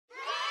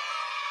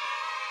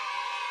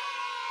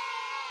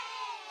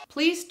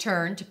Please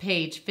turn to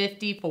page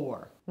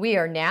 54. We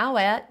are now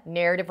at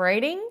narrative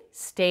writing,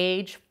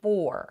 stage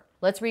 4.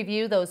 Let's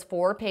review those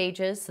 4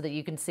 pages so that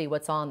you can see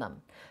what's on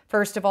them.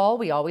 First of all,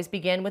 we always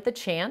begin with a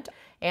chant,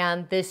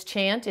 and this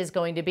chant is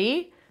going to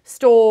be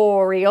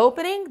story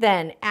opening,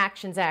 then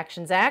actions,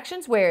 actions,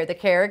 actions, where the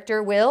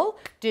character will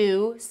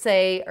do,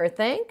 say, or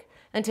think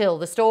until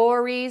the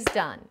story's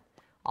done.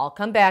 I'll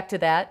come back to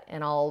that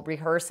and I'll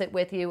rehearse it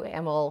with you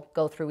and we'll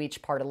go through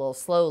each part a little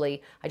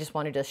slowly. I just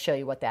wanted to show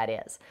you what that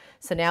is.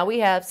 So now we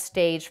have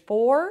stage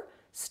 4,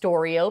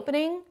 story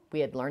opening.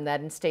 We had learned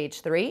that in stage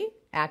 3.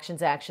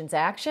 Actions, actions,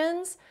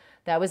 actions.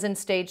 That was in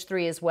stage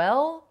 3 as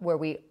well, where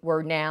we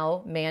were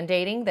now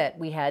mandating that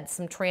we had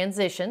some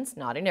transitions,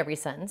 not in every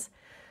sentence,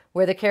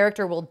 where the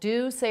character will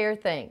do, say, or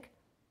think.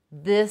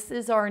 This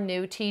is our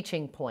new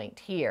teaching point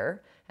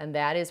here, and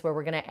that is where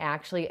we're going to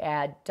actually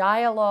add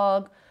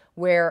dialogue,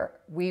 where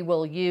we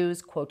will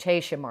use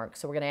quotation marks.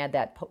 So we're going to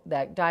add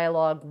that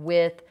dialogue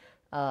with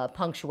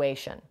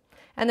punctuation.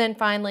 And then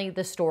finally,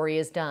 the story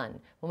is done.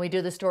 When we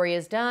do the story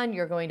is done,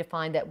 you're going to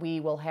find that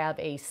we will have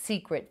a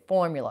secret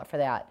formula for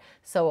that.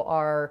 So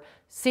our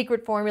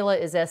secret formula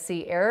is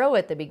SC arrow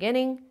at the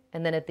beginning,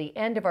 and then at the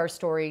end of our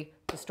story,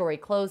 the story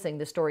closing,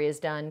 the story is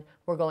done,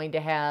 we're going to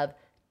have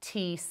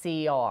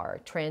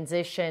TCR,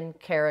 transition,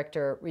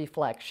 character,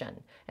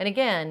 reflection. And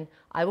again,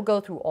 I will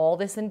go through all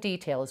this in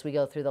detail as we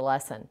go through the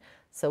lesson.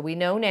 So we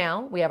know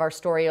now, we have our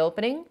story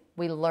opening.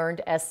 We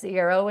learned SC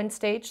arrow in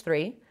stage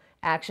 3,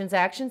 actions,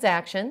 actions,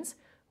 actions,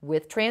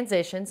 with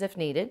transitions if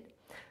needed.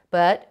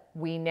 But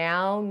we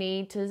now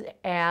need to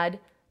add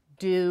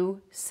do,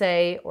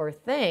 say, or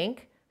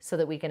think so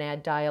that we can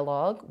add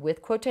dialogue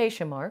with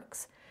quotation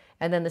marks.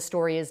 And then the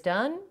story is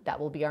done. That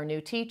will be our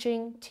new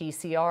teaching,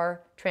 TCR,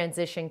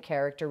 transition,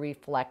 character,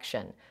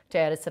 reflection, to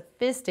add a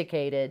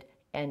sophisticated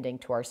ending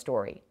to our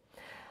story.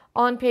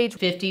 On page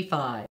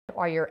 55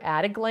 are your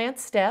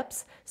at-a-glance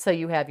steps. So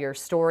you have your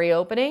story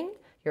opening,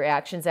 your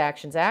actions,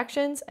 actions,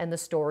 actions, and the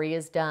story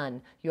is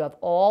done. You have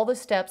all the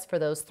steps for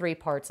those 3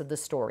 parts of the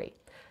story.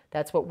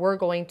 That's what we're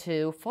going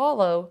to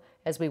follow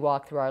as we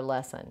walk through our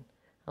lesson.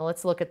 Now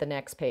let's look at the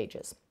next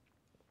pages.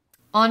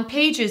 On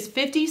pages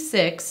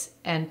 56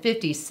 and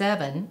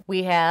 57,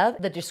 we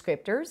have the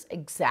descriptors,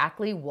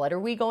 exactly what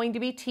are we going to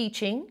be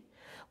teaching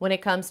when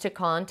it comes to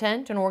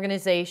content and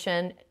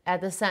organization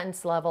at the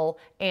sentence level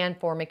and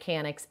for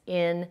mechanics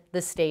in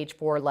the stage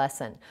 4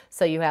 lesson.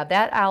 So you have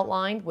that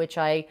outlined, which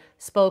I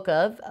spoke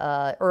of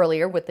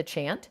earlier with the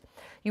chant.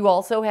 You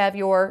also have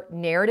your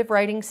narrative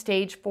writing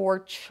stage 4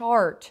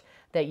 chart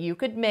that you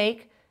could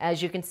make.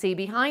 As you can see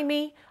behind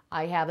me,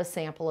 I have a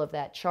sample of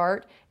that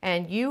chart,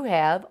 and you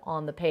have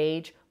on the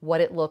page what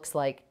it looks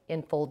like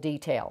in full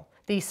detail.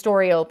 The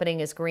story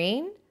opening is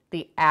green,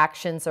 the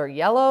actions are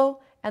yellow,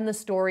 and the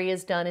story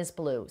is done is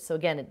blue. So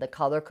again, the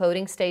color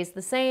coding stays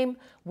the same.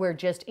 We're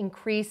just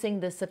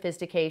increasing the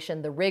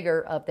sophistication, the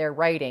rigor of their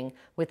writing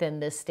within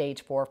this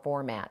stage 4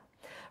 format.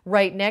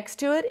 Right next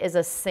to it is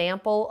a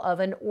sample of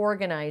an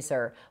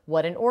organizer,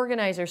 what an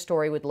organizer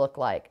story would look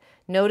like.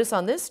 Notice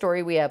on this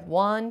story we have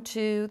 1,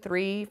 2,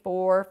 3,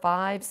 4,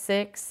 5,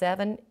 6,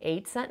 7,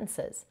 8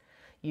 sentences.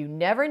 You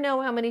never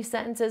know how many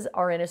sentences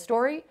are in a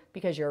story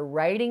because you're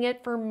writing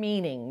it for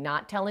meaning,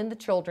 not telling the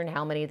children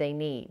how many they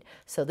need.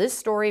 So this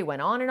story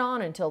went on and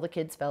on until the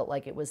kids felt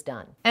like it was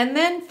done. And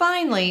then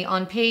finally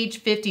on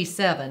page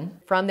 57,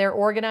 from their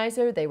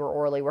organizer, they were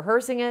orally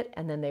rehearsing it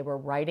and then they were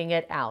writing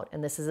it out.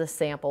 And this is a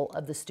sample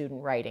of the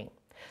student writing.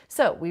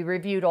 So we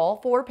reviewed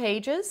all 4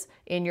 pages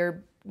in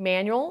your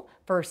manual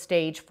for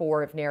stage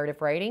 4 of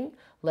narrative writing.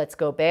 Let's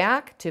go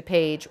back to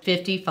page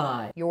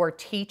 55. Your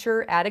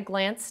teacher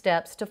at-a-glance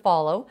steps to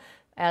follow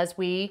as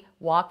we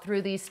walk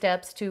through these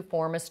steps to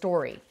form a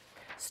story.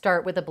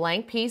 Start with a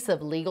blank piece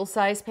of legal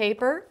size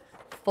paper.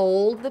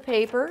 Fold the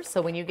paper.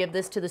 So when you give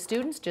this to the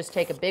students, just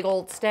take a big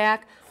old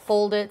stack,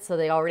 fold it so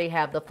they already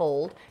have the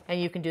fold,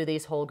 and you can do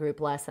these whole group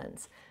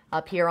lessons.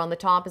 Up here on the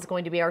top is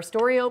going to be our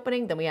story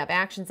opening. Then we have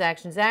actions,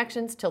 actions,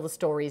 actions till the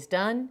story's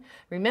done.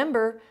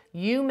 Remember,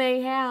 you may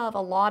have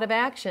a lot of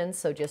actions,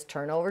 so just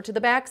turn over to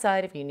the back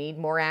side if you need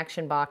more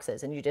action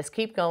boxes, and you just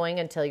keep going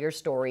until your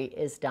story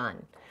is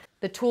done.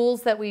 The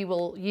tools that we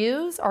will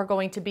use are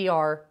going to be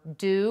our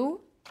do,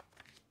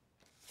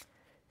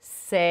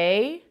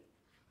 say,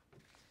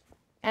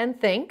 and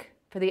think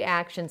for the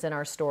actions in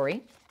our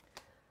story.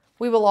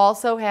 We will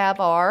also have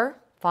our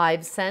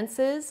 5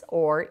 senses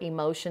or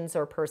emotions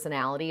or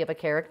personality of a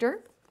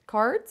character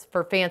cards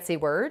for fancy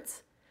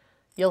words.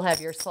 You'll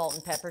have your salt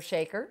and pepper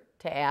shaker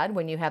to add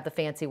when you have the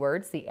fancy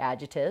words, the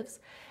adjectives.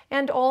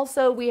 And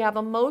also we have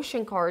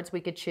emotion cards we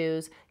could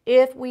choose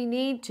if we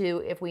need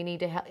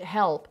to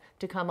help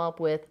to come up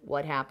with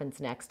what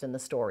happens next in the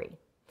story.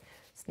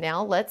 So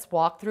now let's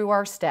walk through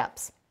our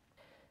steps.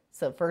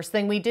 So first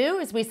thing we do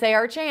is we say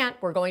our chant.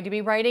 We're going to be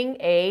writing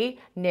a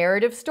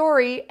narrative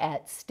story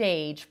at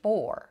stage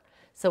 4.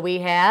 So we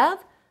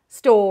have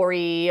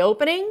story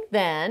opening,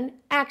 then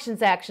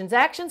actions, actions,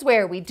 actions,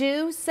 where we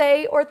do,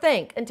 say, or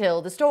think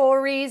until the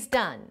story's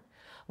done.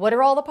 What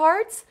are all the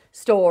parts?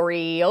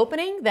 Story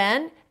opening,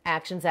 then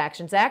Actions,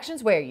 actions,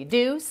 actions, where you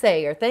do,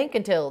 say, or think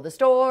until the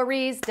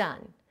story's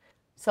done.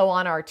 So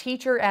on our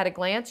teacher at a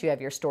glance, you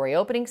have your story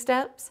opening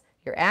steps,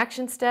 your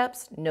action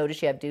steps.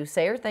 Notice you have do,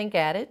 say, or think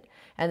added,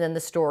 and then the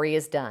story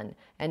is done.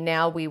 And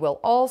now we will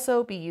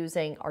also be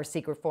using our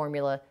secret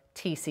formula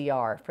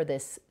TCR for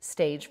this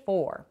stage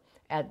 4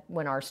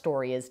 when our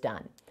story is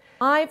done.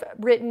 I've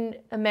written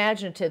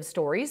imaginative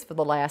stories for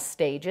the last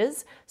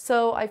stages,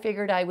 so I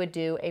figured I would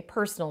do a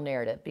personal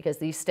narrative because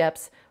these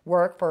steps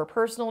work for a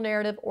personal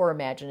narrative or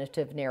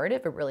imaginative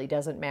narrative. It really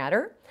doesn't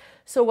matter.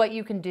 So what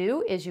you can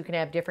do is you can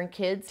have different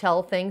kids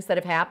tell things that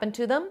have happened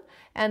to them,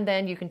 and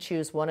then you can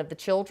choose one of the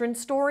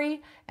children's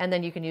story, and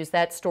then you can use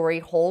that story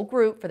whole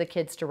group for the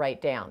kids to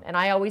write down. And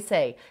I always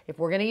say, if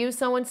we're going to use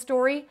someone's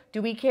story,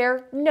 do we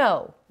care?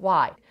 No.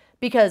 Why?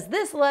 Because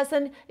this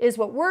lesson is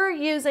what we're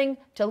using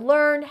to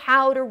learn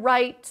how to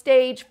write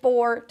stage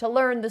 4, to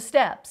learn the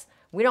steps.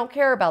 We don't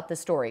care about the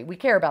story. We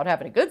care about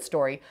having a good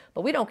story,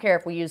 but we don't care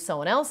if we use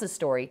someone else's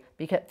story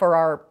for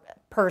our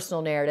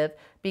personal narrative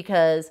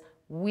because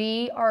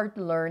we are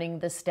learning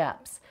the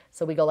steps.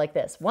 So we go like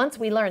this. Once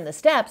we learn the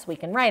steps, we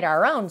can write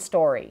our own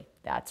story.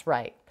 That's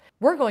right.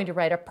 We're going to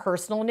write a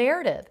personal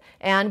narrative,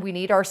 and we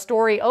need our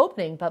story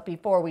opening, but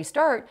before we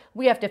start,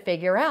 we have to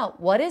figure out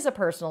what is a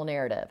personal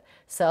narrative.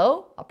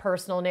 So a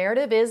personal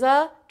narrative is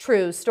a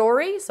true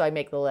story, so I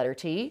make the letter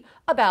T,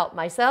 about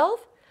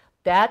myself.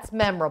 That's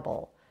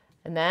memorable.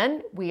 And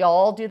then we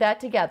all do that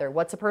together.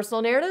 What's a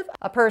personal narrative?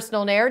 A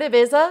personal narrative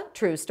is a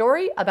true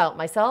story about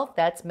myself.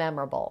 That's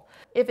memorable.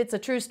 If it's a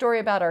true story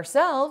about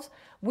ourselves,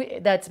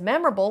 that's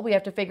memorable, we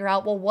have to figure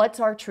out, well, what's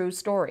our true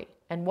story?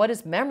 And what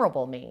does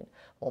memorable mean?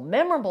 Well,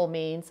 memorable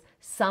means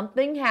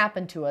something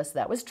happened to us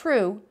that was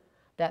true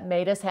that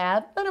made us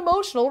have an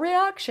emotional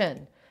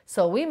reaction.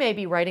 So we may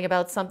be writing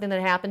about something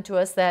that happened to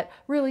us that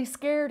really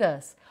scared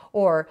us,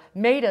 or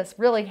made us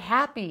really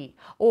happy,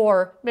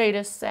 or made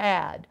us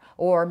sad,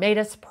 or made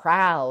us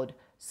proud.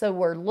 So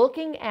we're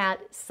looking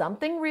at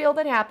something real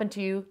that happened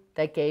to you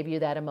that gave you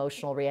that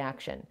emotional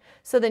reaction.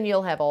 So then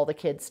you'll have all the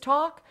kids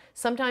talk.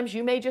 Sometimes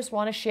you may just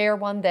want to share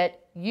one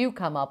that you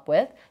come up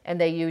with and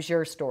they use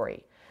your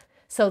story.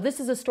 So this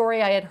is a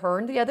story I had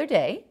heard the other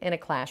day in a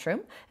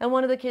classroom, and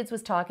one of the kids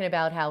was talking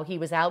about how he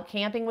was out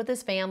camping with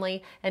his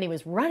family and he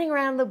was running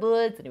around the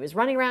woods and he was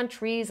running around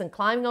trees and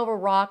climbing over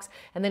rocks,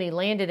 and then he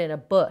landed in a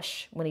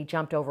bush when he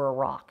jumped over a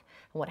rock.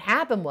 And what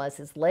happened was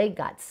his leg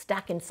got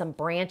stuck in some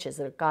branches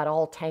that got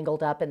all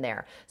tangled up in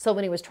there. So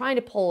when he was trying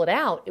to pull it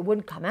out, it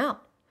wouldn't come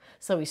out.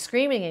 So he's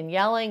screaming and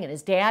yelling, and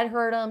his dad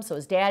heard him, so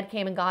his dad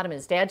came and got him, and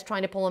his dad's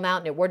trying to pull him out,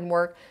 and it wouldn't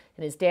work,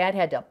 and his dad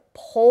had to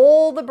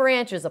pull the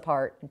branches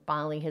apart, and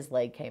finally his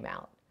leg came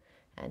out.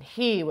 And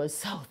he was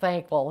so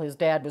thankful his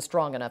dad was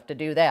strong enough to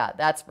do that,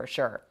 that's for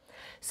sure.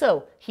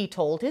 So he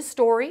told his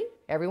story,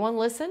 everyone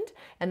listened,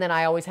 and then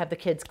I always have the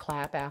kids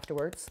clap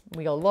afterwards.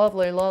 We go,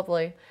 lovely,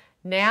 lovely.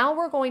 Now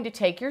we're going to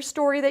take your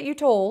story that you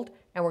told,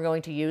 and we're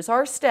going to use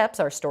our steps,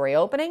 our story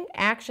opening,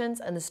 actions,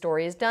 and the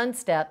story is done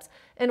steps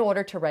in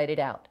order to write it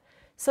out.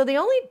 So the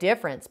only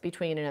difference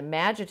between an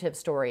imaginative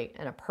story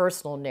and a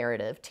personal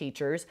narrative,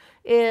 teachers,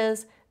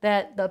 is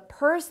that the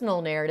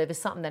personal narrative is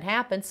something that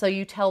happened, so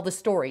you tell the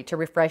story to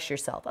refresh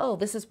yourself. Oh,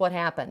 this is what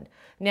happened.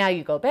 Now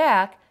you go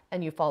back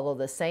and you follow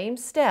the same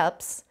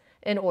steps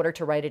in order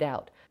to write it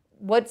out.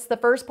 What's the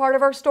first part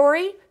of our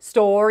story?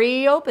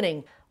 Story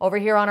opening. Over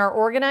here on our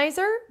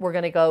organizer, we're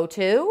going to go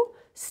to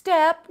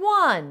step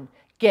 1.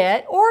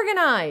 Get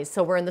organized.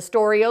 So we're in the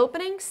story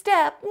opening.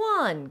 Step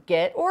 1,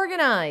 get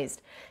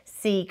organized.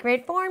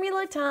 Secret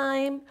formula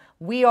time.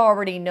 We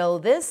already know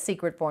this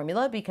secret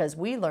formula because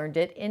we learned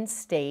it in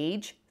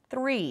stage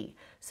 3.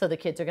 So the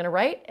kids are going to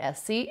write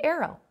SC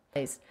arrow.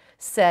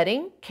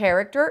 Setting,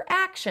 character,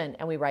 action,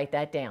 and we write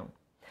that down.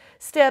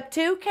 Step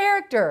 2,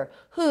 character.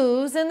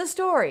 Who's in the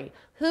story?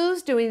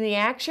 Who's doing the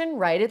action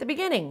right at the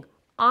beginning?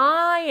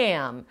 I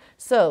am.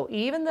 So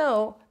even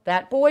though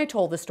that boy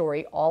told the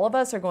story, all of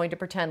us are going to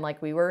pretend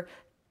like we were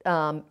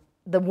the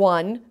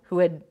one who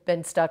had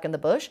been stuck in the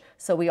bush.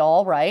 So we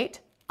all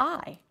write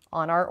I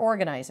on our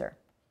organizer.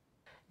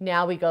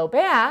 Now we go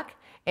back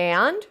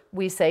and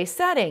we say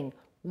setting.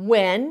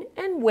 When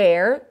and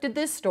where did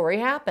this story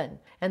happen?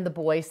 And the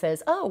boy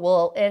says, oh,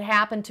 well, it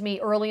happened to me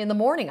early in the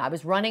morning. I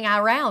was running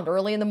around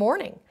early in the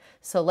morning.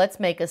 So let's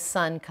make a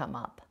sun come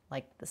up,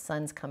 like the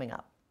sun's coming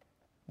up.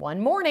 One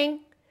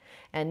morning.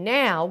 And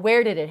now,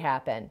 where did it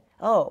happen?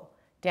 Oh,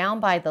 down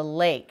by the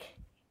lake.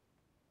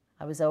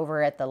 I was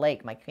over at the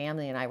lake. My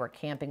family and I were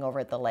camping over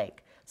at the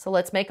lake. So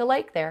let's make a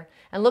lake there.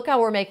 And look how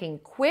we're making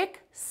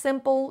quick,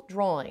 simple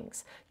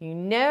drawings. You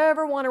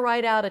never want to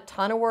write out a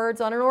ton of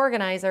words on an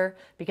organizer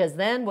because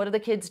then what do the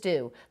kids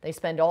do? They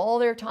spend all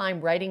their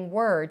time writing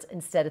words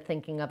instead of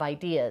thinking of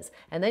ideas.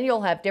 And then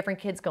you'll have different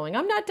kids going,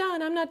 I'm not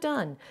done, I'm not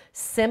done.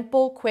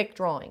 Simple, quick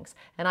drawings.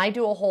 And I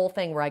do a whole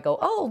thing where I go,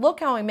 oh, look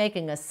how I'm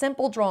making a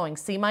simple drawing.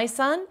 See my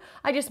sun?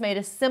 I just made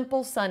a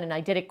simple sun and I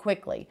did it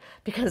quickly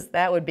because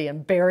that would be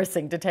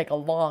embarrassing to take a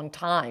long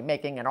time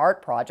making an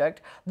art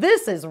project.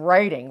 This is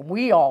writing.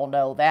 We all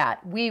know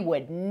that. We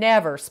would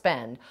never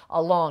spend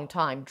a long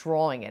time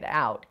drawing it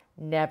out.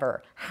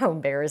 Never. How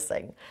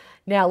embarrassing.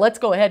 Now let's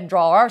go ahead and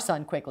draw our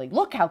sun quickly.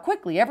 Look how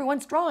quickly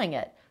everyone's drawing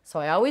it. So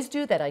I always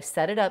do that. I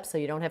set it up so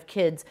you don't have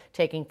kids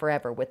taking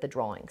forever with the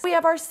drawings. We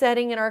have our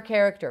setting and our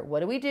character. What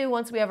do we do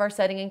once we have our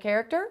setting and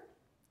character?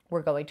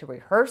 We're going to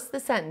rehearse the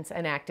sentence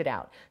and act it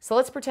out. So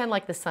let's pretend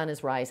like the sun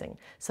is rising.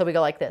 So we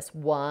go like this.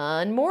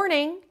 One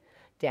morning,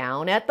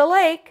 down at the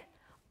lake,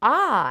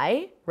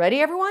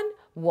 ready everyone?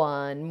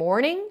 One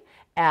morning,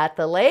 at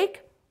the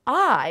lake,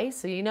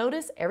 so you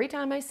notice every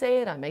time I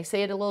say it, I may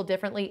say it a little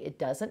differently. It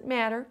doesn't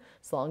matter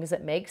as long as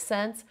it makes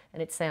sense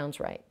and it sounds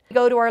right. We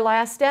go to our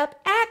last step,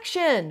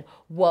 action.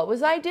 What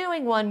was I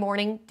doing one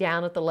morning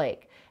down at the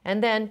lake?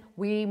 And then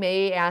we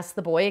may ask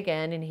the boy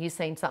again and he's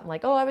saying something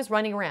like, oh, I was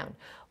running around.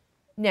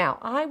 Now,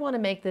 I want to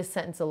make this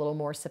sentence a little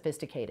more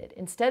sophisticated.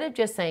 Instead of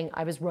just saying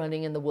I was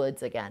running in the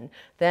woods again,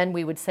 then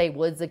we would say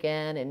woods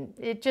again and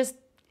it just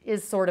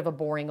is sort of a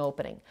boring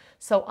opening.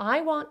 So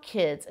I want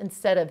kids,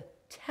 instead of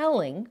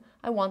telling,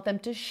 I want them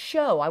to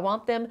show. I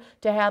want them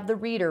to have the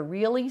reader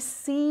really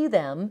see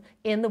them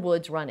in the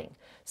woods running.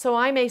 So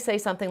I may say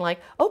something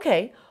like,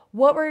 okay,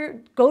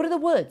 go to the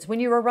woods when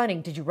you were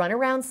running. Did you run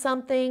around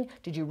something?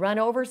 Did you run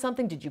over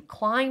something? Did you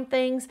climb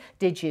things?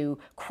 Did you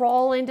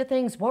crawl into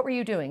things? What were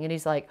you doing? And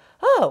he's like,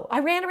 oh, I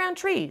ran around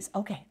trees.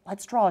 Okay,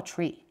 let's draw a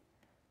tree.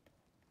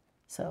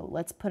 So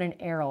let's put an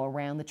arrow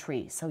around the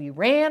tree. So you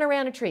ran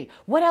around a tree.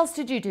 What else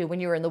did you do when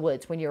you were in the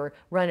woods, when you were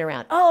running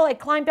around? Oh, I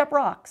climbed up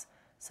rocks.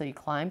 So you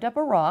climbed up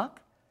a rock.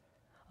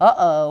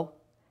 Uh-oh.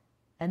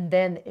 And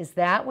then is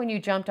that when you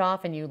jumped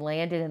off and you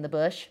landed in the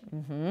bush?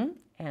 Mm-hmm.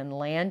 And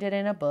landed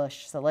in a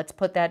bush. So let's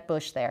put that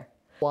bush there.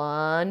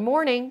 One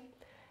morning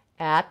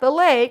at the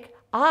lake,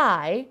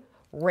 I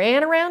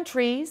ran around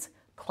trees,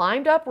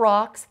 climbed up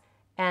rocks,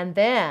 and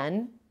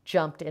then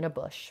jumped in a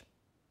bush.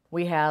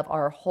 We have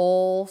our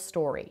whole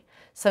story.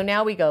 So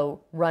now we go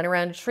run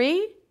around a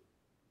tree,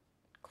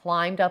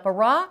 climbed up a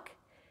rock,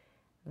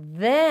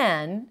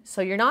 then,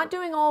 so you're not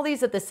doing all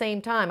these at the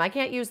same time. I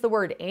can't use the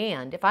word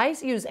and. If I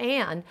use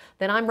and,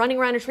 then I'm running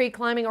around a tree,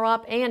 climbing a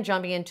rock, and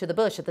jumping into the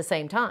bush at the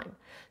same time.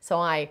 So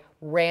I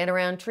ran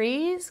around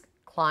trees,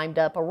 climbed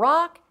up a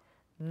rock,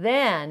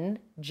 then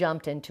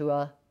jumped into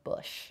a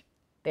bush.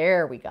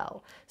 There we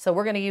go. So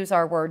we're going to use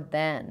our word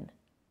then,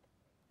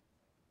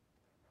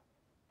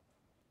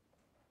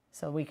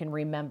 so we can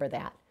remember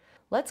that.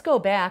 Let's go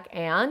back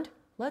and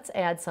let's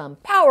add some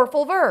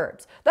powerful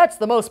verbs. That's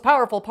the most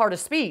powerful part of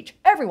speech.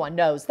 Everyone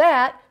knows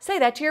that. Say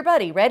that to your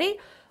buddy. Ready?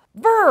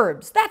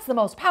 Verbs. That's the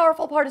most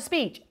powerful part of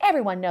speech.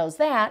 Everyone knows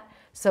that.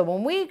 So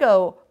when we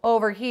go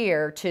over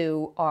here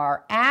to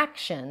our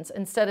actions,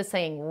 instead of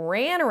saying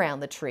ran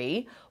around the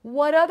tree,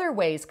 what other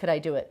ways could I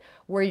do it?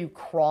 Were you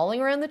crawling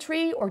around the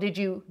tree or did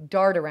you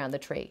dart around the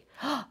tree?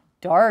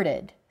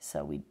 Darted.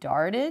 So we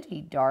darted.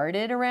 He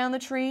darted around the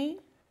tree.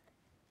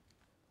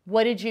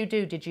 What did you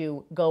do? Did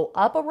you go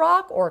up a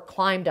rock or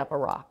climbed up a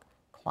rock?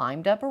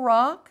 Climbed up a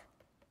rock,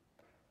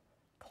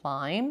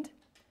 climbed,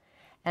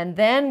 and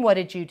then what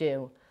did you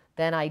do?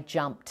 Then I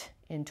jumped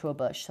into a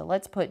bush. So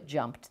let's put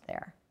jumped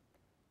there.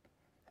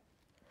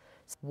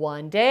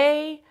 One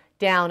day,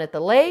 down at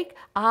the lake,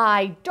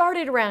 I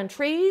darted around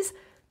trees,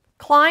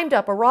 climbed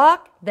up a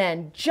rock,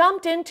 then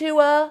jumped into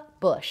a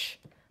bush.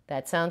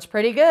 That sounds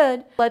pretty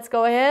good. Let's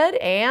go ahead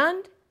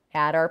and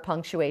add our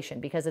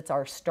punctuation because it's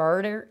our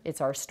starter, it's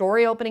our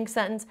story opening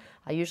sentence.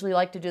 I usually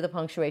like to do the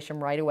punctuation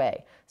right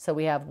away. So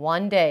we have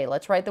one day.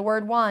 Let's write the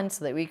word one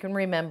so that we can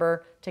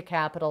remember to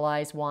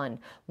capitalize one.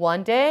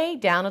 One day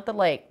down at the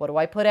lake. What do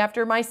I put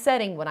after my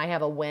setting when I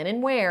have a when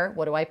and where?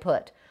 What do I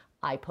put?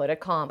 I put a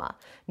comma.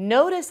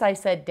 Notice I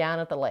said down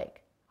at the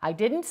lake. I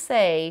didn't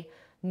say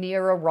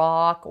near a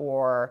rock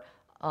or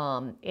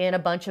in a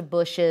bunch of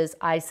bushes.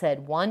 I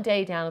said one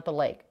day down at the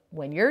lake.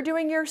 When you're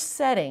doing your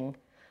setting,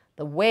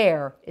 the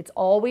where, it's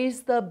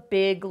always the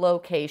big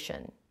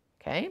location,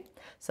 okay?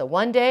 So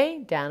one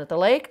day, down at the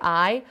lake,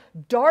 I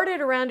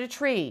darted around a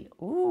tree.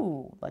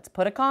 Ooh, let's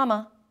put a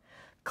comma.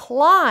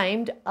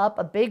 Climbed up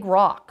a big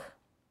rock,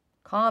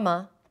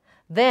 comma,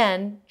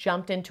 then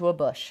jumped into a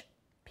bush,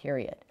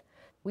 period.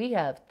 We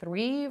have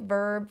 3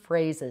 verb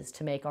phrases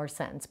to make our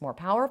sentence more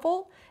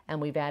powerful,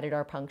 and we've added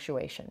our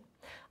punctuation.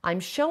 I'm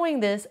showing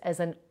this as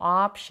an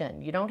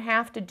option. You don't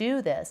have to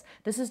do this.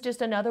 This is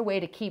just another way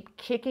to keep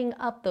kicking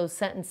up those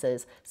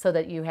sentences so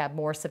that you have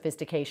more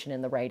sophistication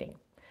in the writing.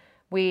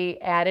 We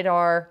added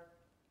our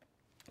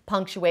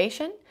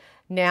punctuation.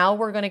 Now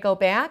we're going to go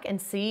back and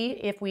see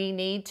if we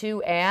need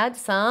to add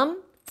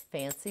some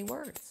fancy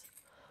words.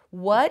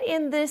 What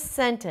in this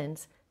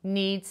sentence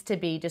needs to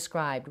be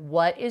described?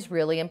 What is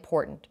really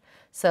important?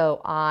 So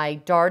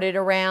I darted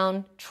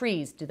around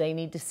trees. Do they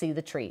need to see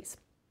the trees?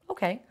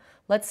 Okay.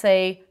 Let's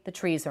say the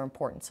trees are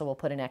important, so we'll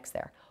put an X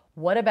there.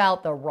 What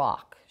about the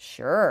rock?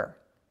 Sure.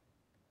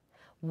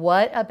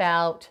 What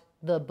about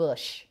the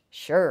bush?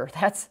 Sure,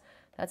 that's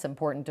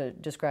important to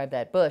describe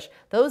that bush.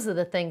 Those are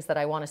the things that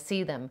I want to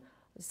see them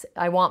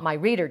I want my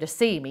reader to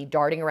see me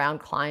darting around,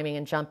 climbing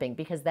and jumping,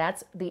 because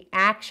that's the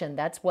action.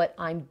 That's what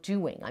I'm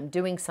doing. I'm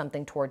doing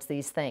something towards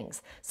these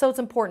things. So it's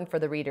important for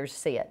the reader to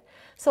see it.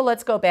 So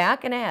let's go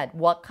back and add,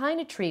 what kind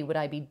of tree would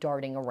I be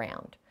darting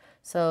around?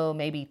 So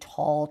maybe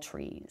tall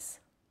trees.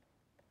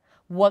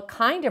 What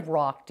kind of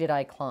rock did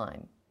I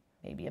climb?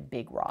 Maybe a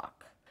big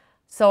rock.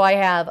 So I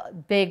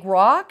have big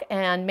rock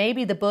and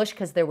maybe the bush,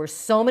 because there were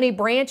so many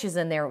branches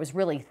in there, it was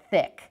really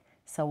thick.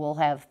 So we'll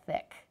have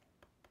thick.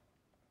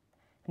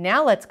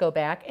 Now let's go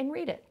back and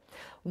read it.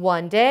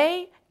 One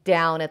day,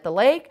 down at the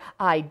lake,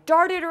 I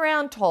darted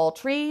around tall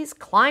trees,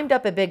 climbed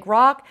up a big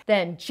rock,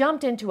 then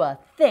jumped into a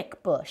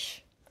thick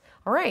bush.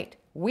 All right,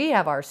 we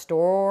have our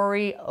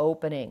story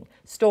opening.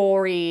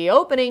 Story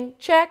opening,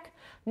 check.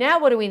 Now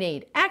what do we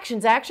need?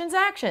 Actions, actions,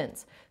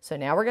 actions. So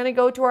now we're going to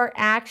go to our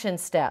action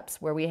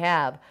steps where we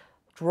have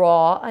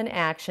draw an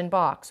action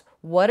box.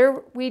 What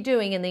are we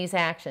doing in these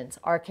actions?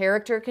 Our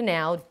character can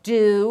now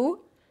do,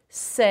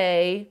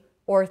 say,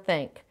 or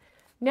think.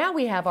 Now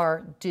we have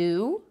our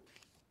do,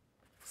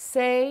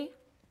 say,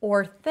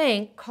 or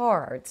think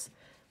cards.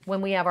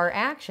 When we have our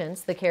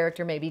actions, the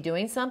character may be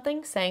doing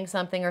something, saying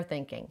something, or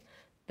thinking.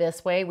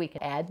 This way we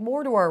can add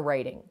more to our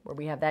writing where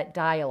we have that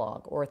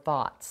dialogue or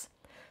thoughts.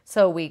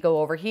 So we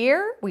go over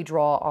here, we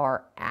draw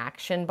our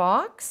action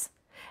box,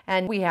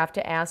 and we have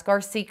to ask our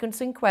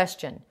sequencing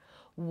question.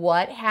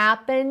 What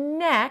happened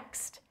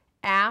next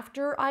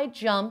after I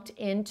jumped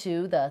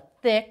into the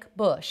thick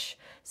bush?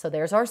 So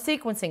there's our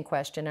sequencing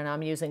question, and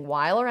I'm using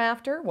while or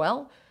after.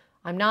 Well,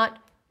 I'm not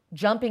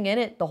jumping in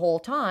it the whole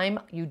time.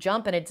 You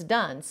jump and it's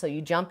done. So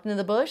you jumped into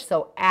the bush,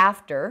 so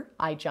after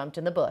I jumped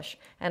in the bush.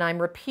 And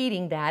I'm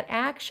repeating that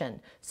action.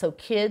 So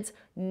kids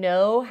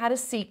know how to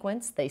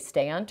sequence. They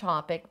stay on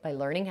topic by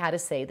learning how to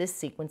say this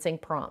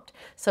sequencing prompt.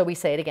 So we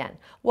say it again.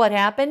 What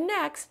happened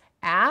next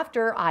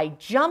after I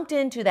jumped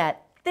into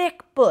that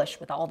thick bush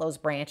with all those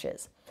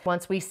branches?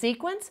 Once we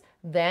sequence,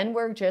 then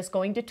we're just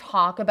going to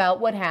talk about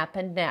what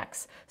happened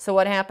next. So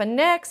what happened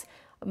next?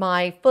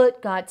 My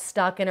foot got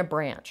stuck in a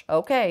branch.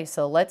 Okay,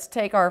 so let's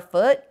take our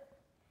foot,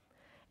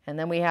 and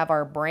then we have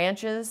our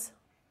branches,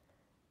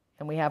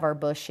 and we have our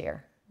bush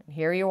here. And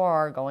here you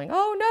are going,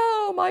 oh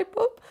no,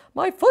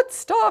 my foot's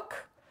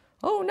stuck.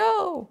 Oh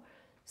no.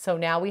 So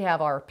now we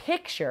have our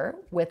picture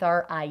with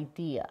our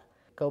idea.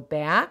 Go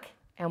back,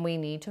 and we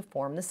need to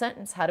form the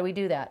sentence. How do we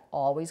do that?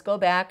 Always go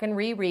back and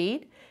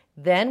reread.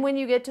 Then when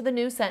you get to the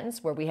new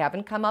sentence where we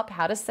haven't come up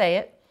how to say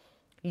it,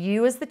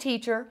 you as the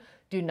teacher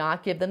do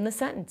not give them the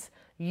sentence.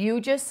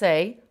 You just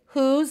say,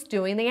 who's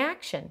doing the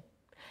action?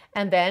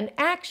 And then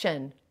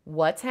action,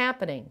 what's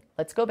happening?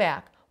 Let's go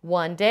back.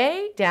 One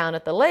day, down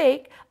at the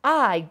lake,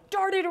 I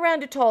darted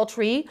around a tall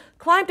tree,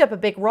 climbed up a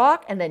big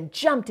rock, and then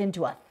jumped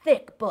into a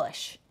thick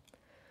bush.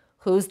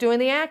 Who's doing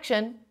the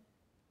action?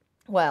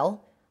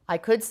 Well, I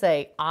could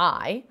say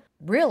I.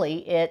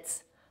 Really,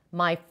 it's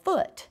my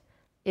foot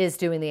is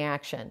doing the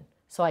action.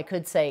 So I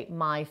could say,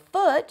 my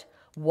foot,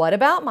 what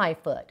about my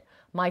foot?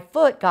 My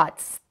foot got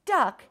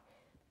stuck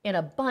in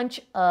a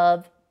bunch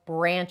of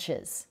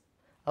branches.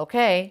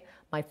 Okay,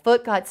 my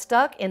foot got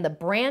stuck in the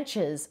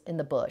branches in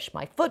the bush.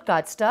 My foot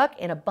got stuck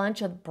in a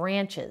bunch of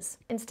branches.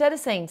 Instead of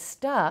saying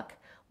stuck,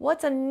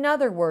 what's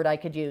another word I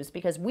could use?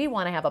 Because we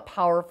want to have a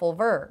powerful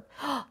verb.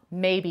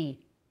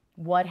 Maybe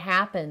what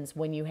happens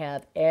when you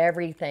have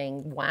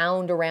everything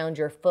wound around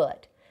your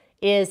foot?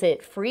 Is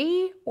it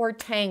free or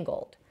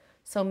tangled?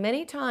 So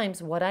many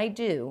times what I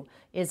do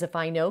is if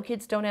I know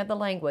kids don't have the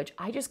language,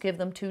 I just give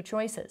them two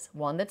choices.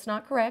 One that's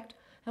not correct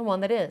and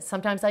one that is.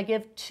 Sometimes I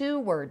give two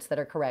words that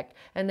are correct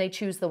and they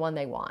choose the one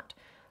they want.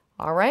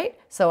 All right,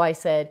 so I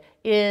said,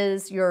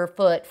 is your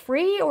foot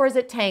free or is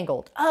it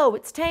tangled? Oh,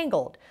 it's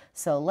tangled.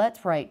 So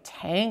let's write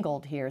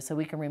tangled here so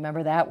we can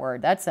remember that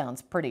word. That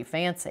sounds pretty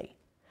fancy.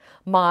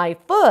 My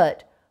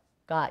foot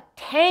got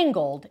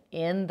tangled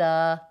in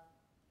the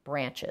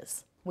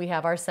branches. We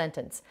have our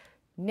sentence.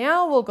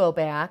 Now we'll go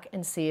back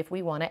and see if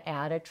we want to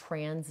add a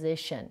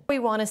transition. We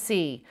want to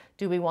see,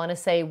 do we want to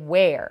say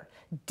where?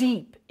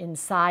 Deep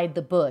inside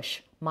the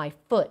bush, my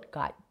foot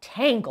got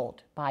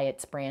tangled by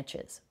its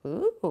branches.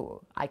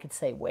 Ooh, I could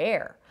say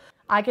where.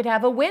 I could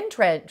have a when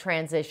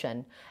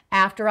transition.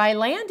 After I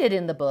landed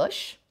in the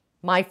bush,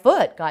 my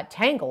foot got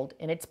tangled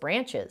in its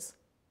branches.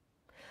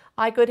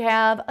 I could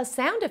have a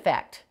sound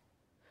effect.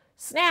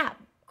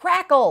 Snap,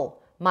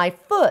 crackle, my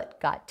foot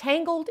got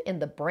tangled in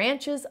the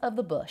branches of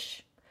the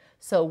bush.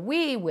 So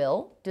we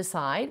will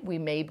decide, we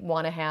may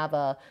want to have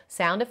a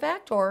sound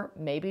effect or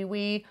maybe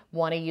we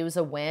want to use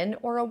a when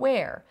or a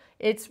where.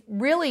 It's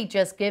really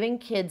just giving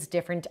kids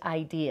different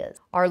ideas.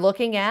 Are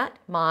looking at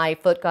my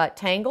foot got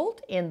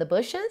tangled in the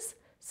bushes.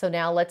 So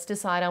now let's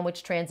decide on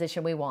which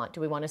transition we want. Do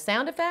we want a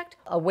sound effect,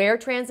 a where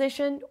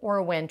transition, or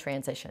a when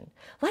transition?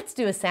 Let's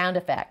do a sound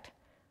effect.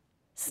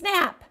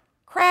 Snap.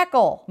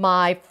 Crackle.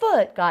 My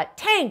foot got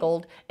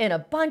tangled in a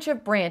bunch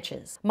of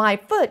branches. My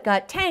foot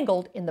got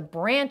tangled in the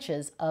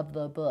branches of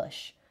the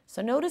bush.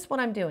 So notice what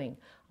I'm doing.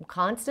 I'm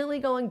constantly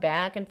going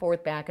back and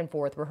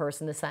forth,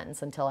 rehearsing the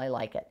sentence until I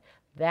like it.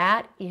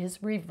 That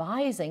is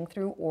revising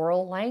through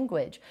oral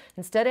language.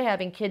 Instead of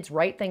having kids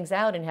write things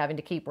out and having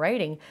to keep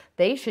writing,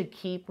 they should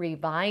keep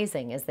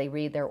revising as they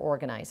read their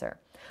organizer.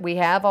 We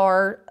have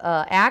our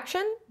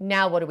action.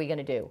 Now what are we going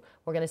to do?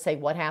 We're going to say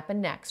what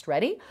happened next.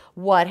 Ready?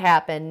 What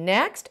happened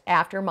next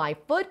after my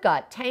foot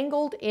got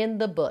tangled in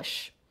the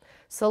bush?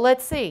 So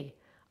let's see.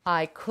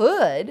 I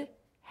could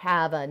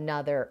have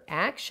another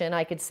action.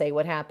 I could say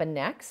what happened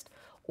next.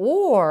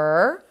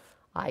 Or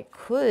I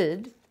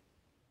could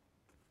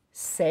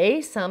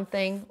say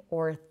something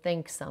or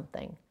think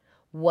something.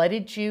 What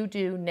did you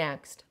do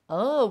next?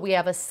 Oh, we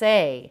have a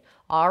say.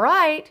 All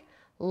right,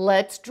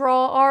 let's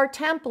draw our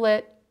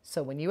template.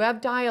 So when you have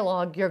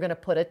dialogue, you're going to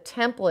put a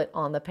template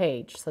on the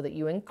page so that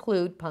you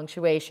include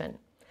punctuation.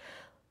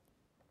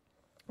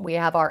 We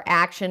have our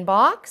action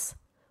box.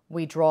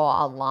 We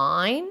draw a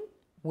line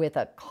with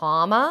a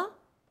comma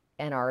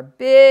and our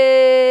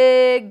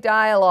big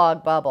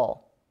dialogue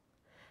bubble.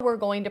 We're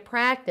going to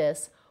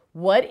practice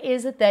what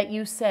is it that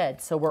you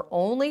said. So we're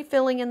only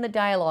filling in the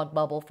dialogue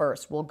bubble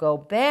first. We'll go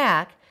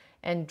back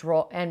and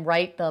draw and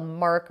write the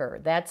marker.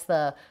 That's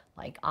the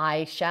like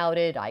I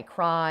shouted, I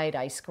cried,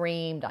 I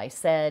screamed, I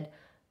said.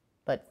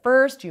 But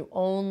first you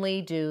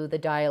only do the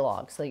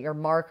dialogue so that your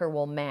marker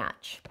will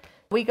match.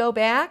 We go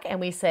back and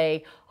we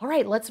say, all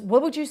right,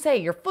 what would you say?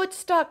 Your foot's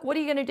stuck. What are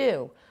you going to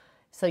do?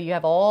 So you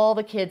have all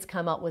the kids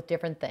come up with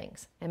different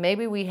things. And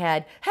maybe we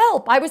had,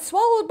 help, I was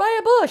swallowed by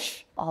a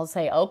bush. I'll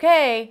say,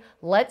 okay,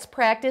 let's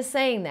practice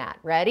saying that.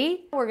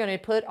 Ready? We're going to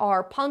put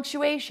our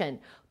punctuation.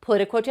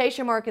 Put a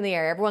quotation mark in the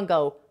air. Everyone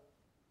go.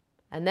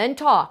 And then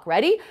talk.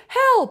 Ready?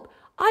 Help,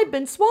 I've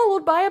been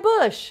swallowed by a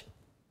bush.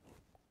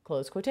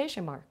 Close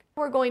quotation mark.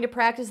 We're going to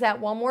practice that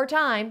one more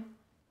time.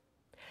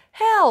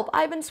 Help,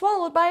 I've been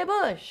swallowed by a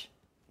bush.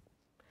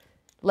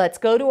 Let's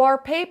go to our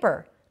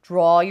paper.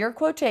 Draw your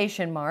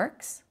quotation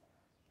marks.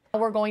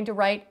 We're going to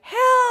write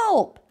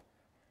help,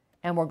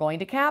 and we're going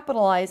to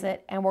capitalize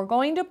it, and we're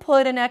going to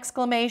put an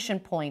exclamation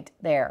point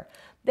there.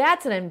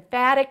 That's an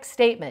emphatic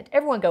statement.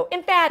 Everyone go,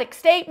 emphatic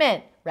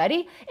statement.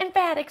 Ready?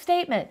 Emphatic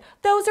statement.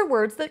 Those are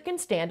words that can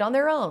stand on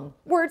their own.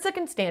 Words that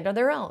can stand on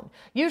their own.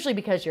 Usually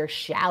because you're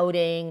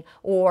shouting,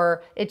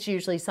 or it's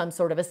usually some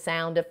sort of a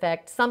sound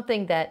effect,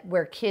 something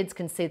where kids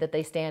can see that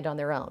they stand on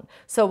their own.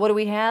 So what do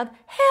we have?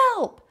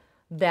 Help.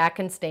 That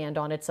can stand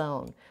on its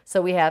own.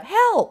 So we have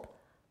help.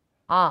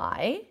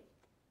 I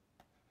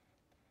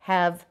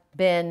have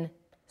been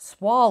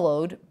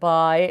swallowed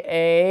by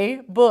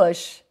a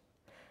bush.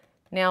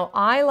 Now,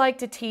 I like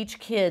to teach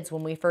kids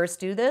when we first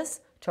do this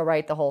to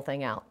write the whole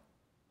thing out.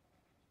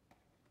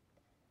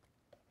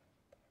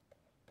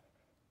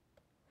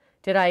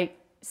 Did I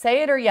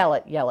say it or yell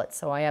it? Yell it.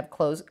 So I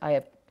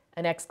have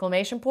an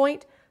exclamation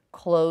point,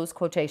 close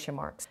quotation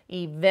marks.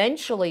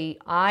 Eventually,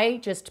 I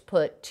just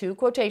put 2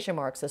 quotation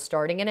marks, a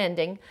starting and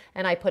ending,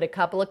 and I put a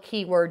couple of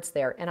keywords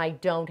there, and I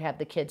don't have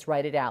the kids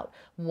write it out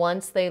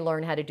once they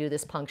learn how to do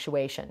this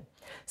punctuation.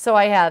 So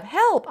I have,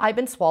 help, I've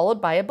been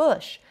swallowed by a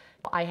bush.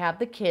 I have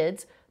the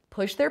kids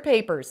push their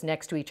papers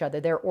next to each other,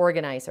 their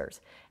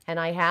organizers, and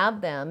I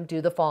have them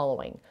do the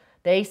following.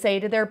 They say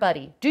to their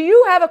buddy, do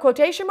you have a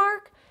quotation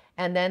mark?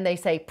 And then they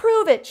say,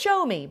 prove it,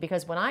 show me.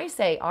 Because when I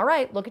say, all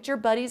right, look at your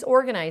buddy's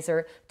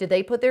organizer, did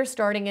they put their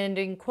starting and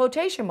ending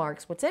quotation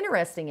marks? What's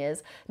interesting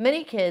is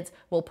many kids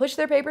will push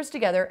their papers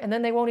together and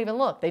then they won't even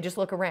look. They just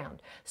look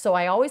around. So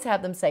I always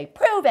have them say,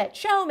 prove it,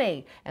 show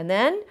me. And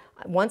then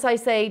once I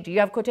say, do you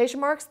have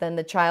quotation marks? Then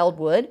the child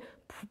would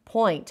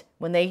point.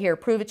 When they hear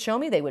prove it, show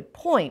me, they would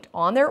point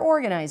on their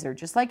organizer,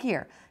 just like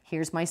here.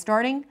 Here's my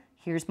starting.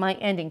 Here's my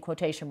ending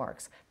quotation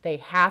marks. They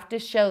have to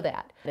show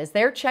that. As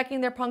they're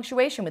checking their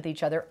punctuation with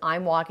each other,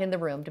 I'm walking the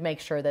room to make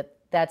sure that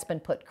that's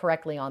been put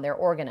correctly on their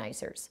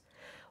organizers.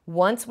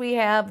 Once we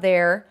have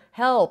their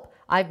help,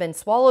 I've been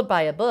swallowed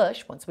by a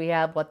bush, once we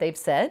have what they've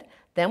said,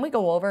 then we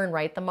go over and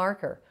write the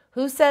marker.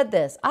 Who said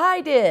this?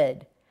 I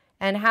did.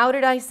 And how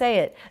did I say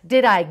it?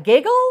 Did I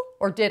giggle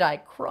or did I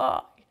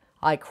cry?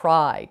 I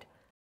cried.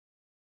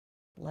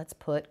 Let's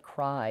put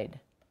cried.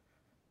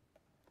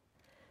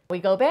 We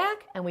go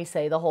back and we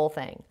say the whole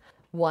thing.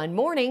 One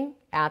morning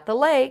at the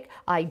lake,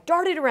 I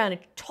darted around a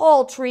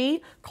tall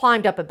tree,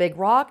 climbed up a big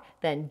rock,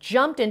 then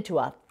jumped into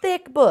a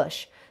thick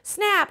bush.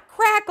 Snap,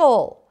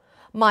 crackle!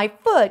 My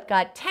foot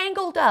got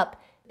tangled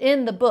up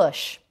in the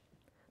bush.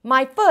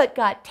 My foot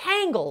got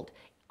tangled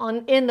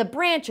in the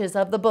branches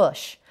of the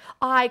bush.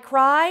 I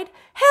cried,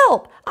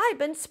 help! I've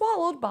been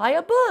swallowed by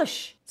a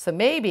bush. So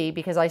maybe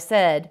because I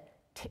said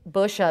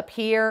bush up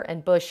here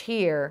and bush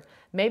here,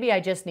 maybe I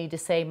just need to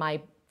say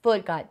my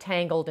foot got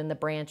tangled in the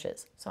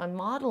branches. So I'm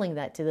modeling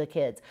that to the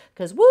kids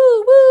because woo,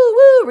 woo,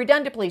 woo,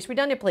 redundant police,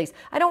 redundant police.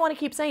 I don't want to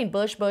keep saying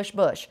bush, bush,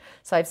 bush.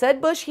 So I've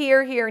said bush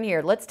here, here, and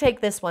here. Let's take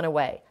this one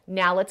away.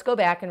 Now let's go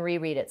back and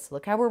reread it. So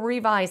look how we're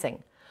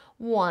revising.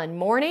 One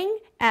morning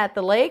at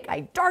the lake,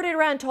 I darted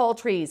around tall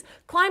trees,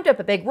 climbed up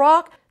a big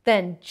rock,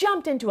 then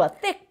jumped into a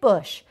thick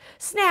bush.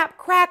 Snap,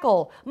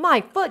 crackle,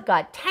 my foot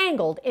got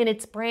tangled in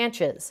its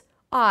branches.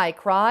 I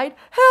cried,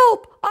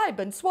 help, I've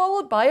been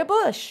swallowed by a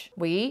bush.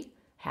 We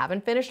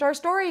haven't finished our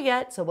story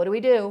yet, so what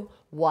do?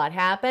 What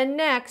happened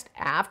next?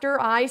 After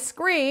I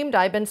screamed,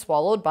 I've been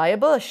swallowed by a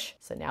bush.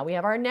 So now we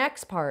have our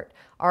next part.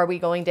 Are we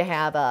going to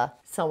have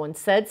someone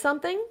said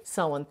something,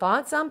 someone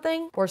thought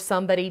something, or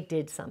somebody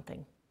did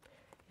something?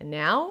 And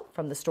now,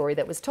 from the story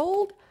that was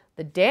told,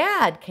 the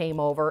dad came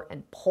over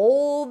and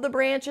pulled the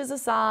branches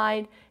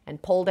aside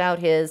and pulled out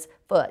his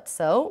foot.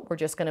 So we're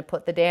just going to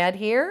put the dad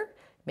here.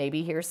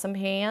 Maybe here's some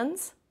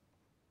hands.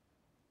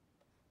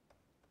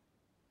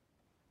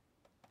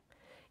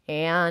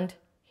 And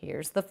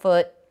here's the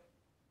foot.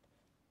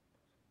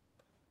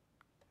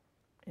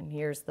 And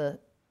here's the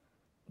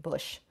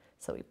bush.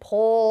 So he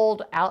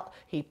pulled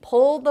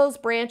those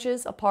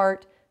branches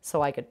apart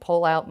so I could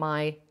pull out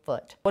my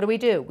foot. What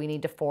do? We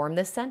need to form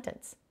this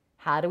sentence.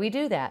 How do we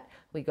do that?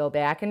 We go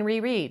back and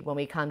reread. When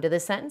we come to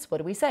this sentence, what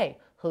do we say?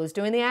 Who's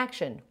doing the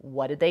action?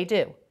 What did they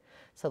do?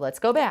 So let's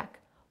go back.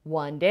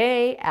 One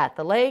day at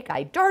the lake,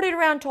 I darted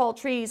around tall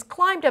trees,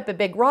 climbed up a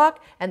big rock,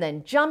 and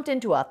then jumped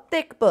into a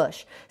thick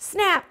bush.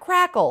 Snap,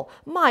 crackle,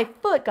 my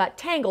foot got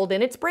tangled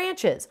in its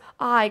branches.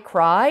 I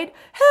cried,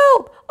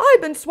 "Help!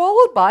 I've been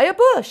swallowed by a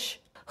bush."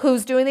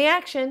 Who's doing the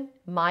action?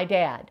 My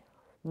dad.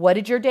 What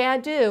did your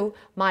dad do?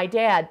 My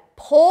dad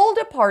pulled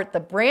apart the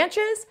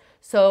branches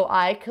so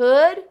I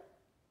could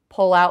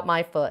pull out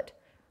my foot.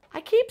 I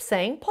keep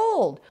saying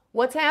pulled.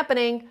 What's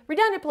happening?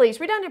 Redundant, please.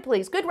 Redundant,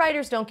 please. Good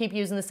writers don't keep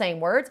using the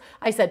same words.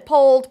 I said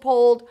pulled,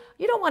 pulled.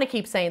 You don't want to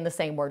keep saying the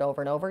same word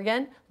over and over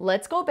again.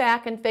 Let's go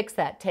back and fix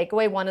that. Take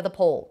away one of the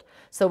pulled.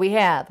 So we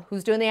have,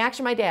 who's doing the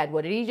action? My dad.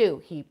 What did he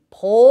do? He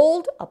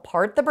pulled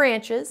apart the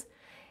branches.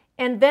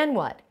 And then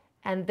what?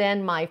 And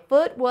then my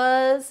foot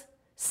was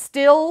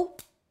still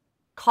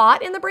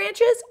caught in the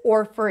branches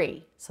or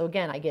free. So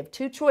again, I give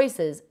two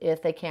choices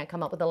if they can't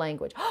come up with the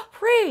language.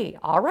 Free.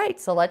 All right,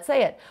 so let's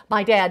say it.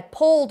 My dad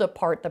pulled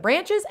apart the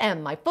branches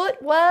and my foot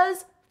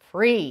was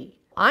free.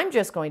 I'm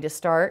just going to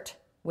start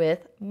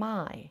with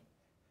my.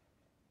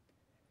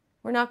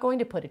 We're not going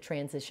to put a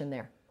transition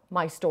there.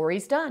 My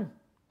story's done.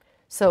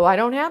 So I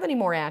don't have any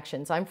more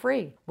actions. I'm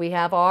free. We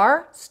have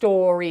our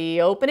story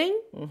opening.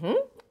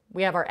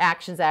 We have our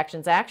actions,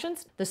 actions,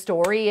 actions. The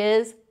story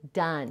is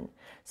done.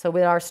 So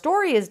when our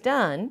story is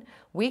done,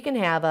 we can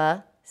have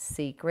a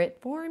secret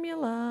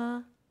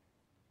formula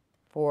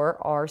for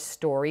our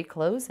story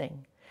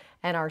closing.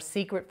 And our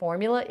secret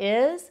formula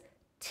is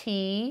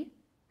TCR.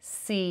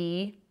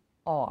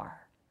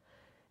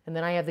 And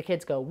then I have the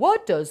kids go,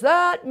 what does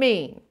that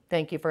mean?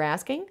 Thank you for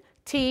asking.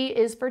 T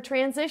is for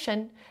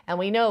transition. And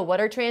we know what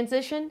are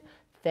transition?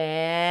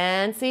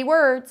 Fancy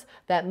words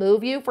that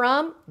move you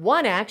from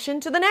one action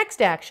to the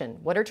next action.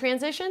 What are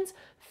transitions?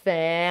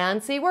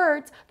 Fancy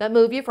words that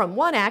move you from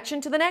one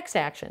action to the next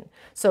action.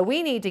 So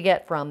we need to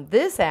get from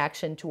this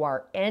action to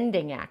our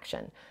ending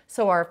action.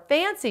 So our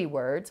fancy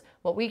words,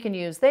 what we can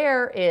use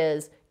there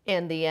is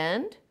in the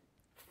end,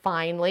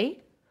 finally,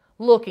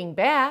 looking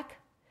back,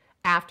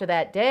 after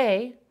that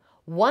day,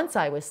 once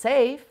I was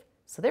safe.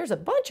 So there's a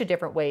bunch of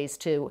different ways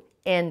to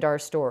end our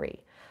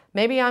story.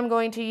 Maybe I'm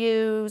going to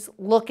use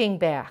looking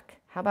back.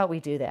 How about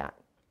we do that?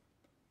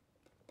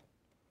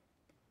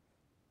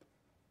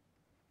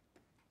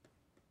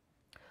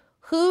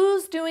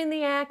 Who's doing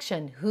the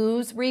action?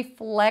 Who's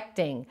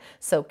reflecting?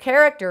 So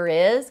character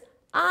is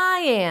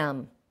I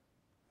am.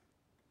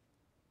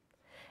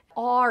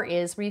 R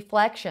is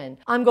reflection.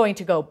 I'm going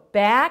to go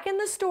back in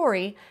the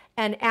story,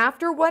 and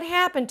after what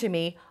happened to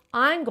me,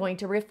 I'm going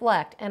to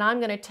reflect, and I'm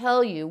going to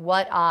tell you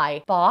what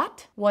I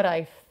thought, what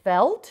I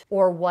felt,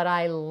 or what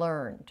I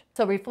learned.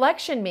 So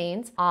reflection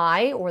means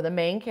I, or the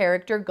main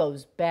character,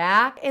 goes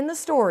back in the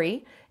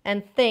story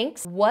and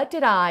thinks, what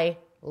did I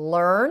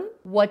learn?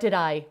 What did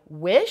I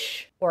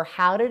wish? Or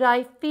how did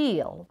I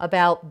feel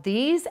about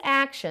these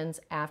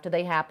actions after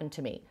they happened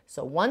to me?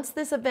 So once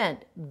this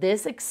event,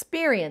 this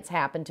experience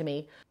happened to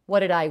me, what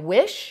did I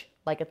wish?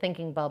 Like a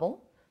thinking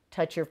bubble.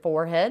 Touch your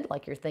forehead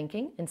like you're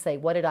thinking and say,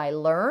 what did I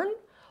learn?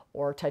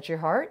 Or touch your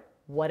heart,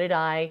 what did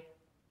I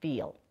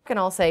feel? And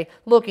I'll say,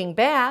 looking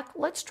back,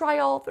 let's try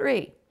all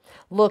three.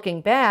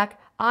 Looking back,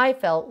 I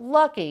felt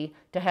lucky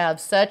to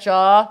have such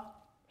a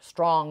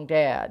strong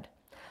dad.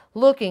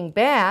 Looking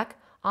back,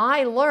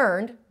 I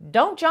learned,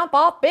 don't jump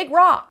off big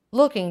rock.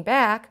 Looking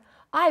back,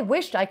 I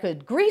wished I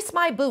could grease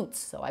my boots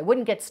so I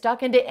wouldn't get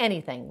stuck into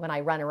anything when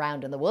I run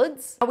around in the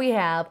woods. We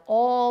have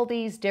all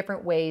these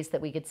different ways that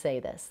we could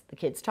say this. The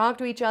kids talk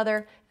to each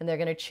other and they're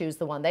going to choose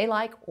the one they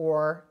like,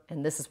 or,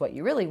 and this is what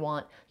you really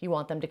want, you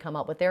want them to come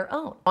up with their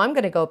own. I'm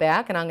going to go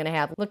back and I'm going to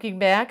have, looking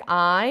back,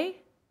 I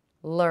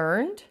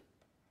learned,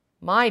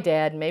 my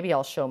dad, maybe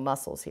I'll show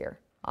muscles here.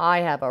 I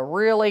have a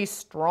really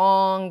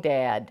strong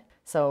dad.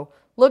 So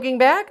looking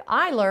back,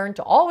 I learned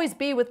to always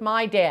be with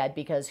my dad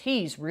because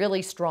he's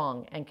really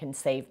strong and can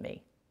save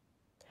me.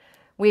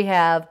 We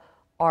have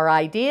our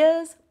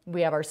ideas,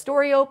 we have our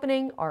story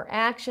opening, our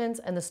actions,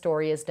 and the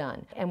story is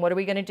done. And what are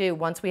we going to do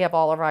once we have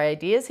all of our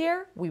ideas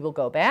here? We will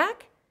go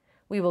back,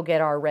 we will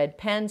get our red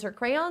pens or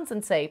crayons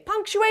and say,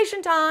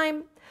 punctuation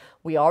time.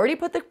 We already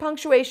put the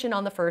punctuation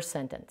on the first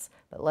sentence,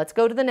 but let's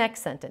go to the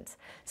next sentence.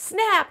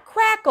 Snap,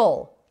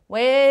 crackle.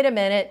 wait a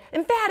minute,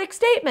 emphatic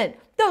statement.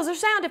 Those are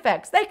sound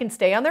effects. They can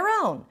stay on their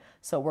own.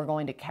 So we're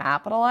going to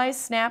capitalize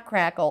snap,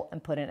 crackle,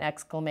 and put an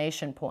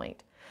exclamation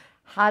point.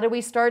 How do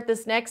we start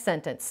this next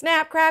sentence?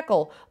 Snap,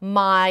 crackle,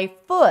 my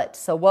foot.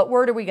 So what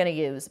word are we going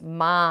to use?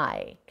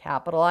 My.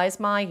 Capitalize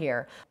my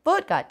here.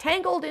 Foot got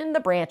tangled in the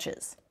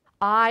branches.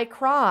 I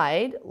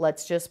cried.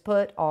 Let's just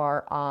put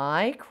our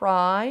I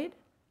cried,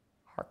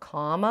 our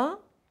comma,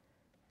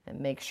 and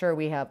make sure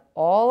we have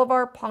all of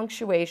our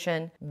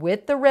punctuation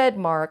with the red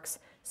marks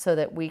so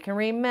that we can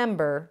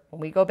remember when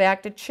we go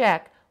back to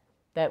check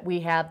that we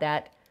have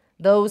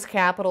those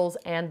capitals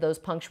and those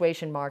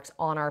punctuation marks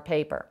on our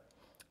paper.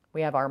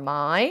 We have our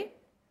my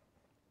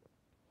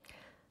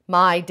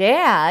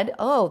dad.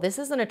 Oh, this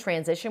isn't a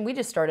transition. We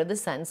just started the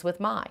sentence with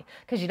my,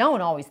 because you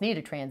don't always need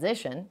a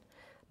transition.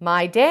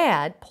 My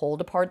dad pulled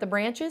apart the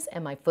branches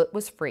and my foot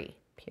was free,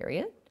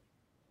 period.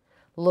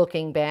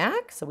 Looking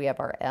back, so we have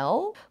our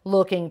L.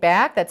 Looking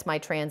back, that's my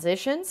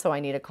transition, so I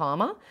need a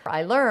comma.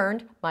 I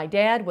learned my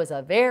dad was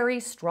a very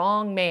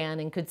strong man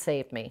and could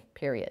save me,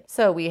 period.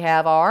 So we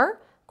have our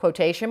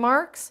quotation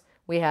marks,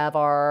 we have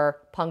our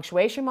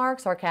punctuation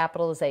marks, our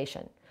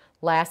capitalization.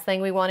 Last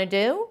thing we want to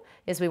do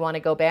is we want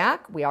to go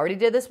back. We already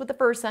did this with the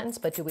first sentence,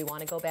 but do we want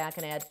to go back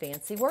and add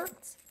fancy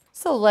words?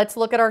 So let's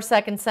look at our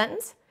second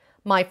sentence.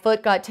 My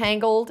foot got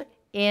tangled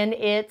in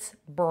its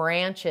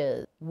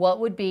branches. What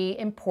would be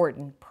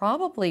important?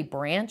 Probably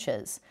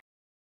branches.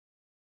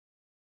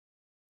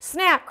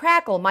 Snap,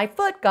 crackle, my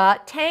foot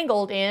got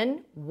tangled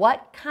in.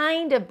 What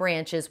kind of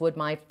branches would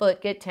my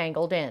foot get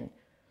tangled in?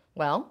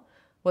 Well,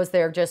 was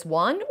there just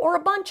one or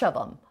a bunch of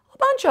them? A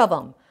bunch of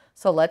them.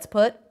 So let's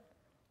put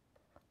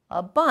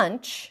a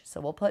bunch. So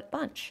we'll put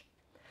bunch.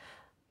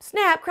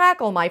 Snap,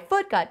 crackle, my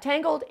foot got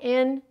tangled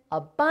in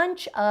a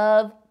bunch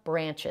of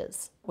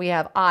branches. We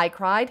have I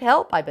cried,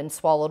 help, I've been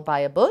swallowed by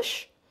a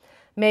bush.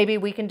 Maybe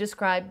we can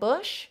describe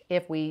bush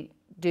if we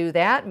do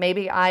that.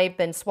 Maybe I've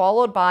been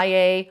swallowed by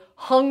a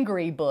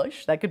hungry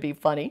bush. That could be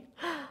funny.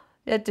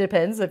 It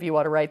depends if you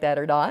want to write that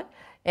or not.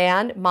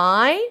 And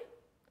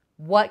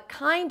what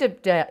kind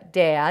of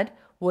dad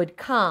would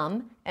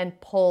come and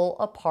pull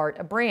apart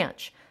a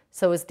branch?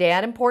 So is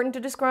dad important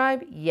to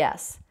describe?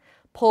 Yes.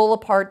 Pull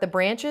apart the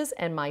branches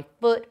and my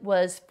foot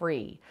was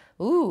free.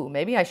 Ooh,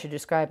 maybe I should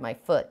describe my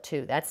foot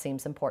too. That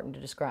seems important to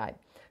describe.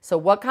 So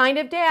what kind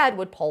of dad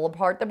would pull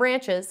apart the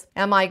branches?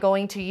 Am I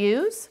going to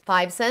use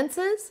 5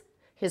 senses,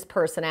 his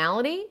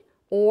personality,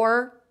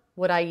 or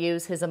would I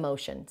use his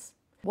emotions?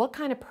 What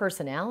kind of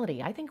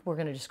personality? I think we're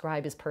going to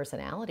describe his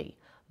personality.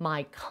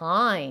 My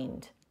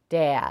kind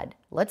dad.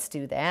 Let's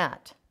do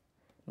that.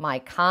 My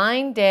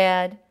kind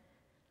dad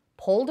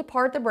pulled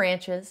apart the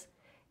branches,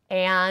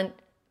 and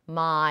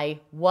my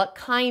what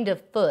kind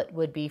of foot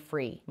would be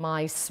free?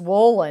 My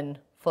swollen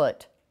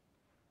foot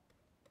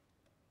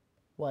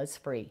was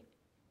free.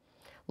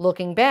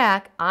 Looking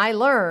back, I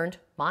learned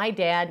my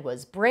dad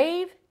was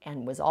brave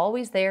and was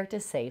always there to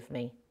save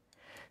me.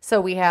 So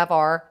we have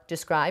our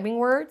describing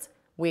words,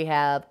 we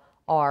have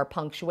our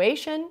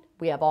punctuation,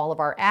 we have all of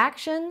our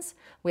actions,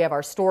 we have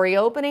our story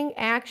opening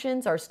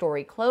actions, our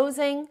story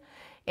closing,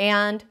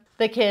 and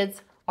the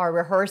kids are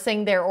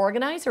rehearsing their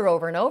organizer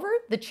over and over.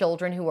 The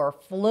children who are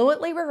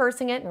fluently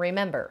rehearsing it, and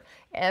remember,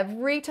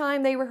 every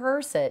time they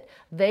rehearse it,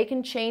 they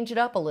can change it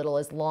up a little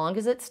as long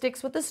as it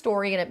sticks with the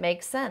story and it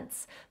makes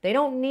sense. They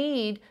don't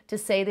need to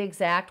say the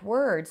exact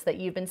words that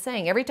you've been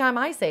saying. Every time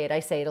I say it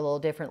a little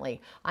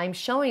differently. I'm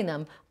showing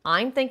them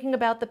I'm thinking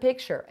about the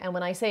picture, and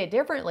when I say it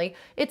differently,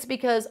 it's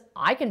because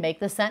I can make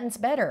the sentence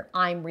better.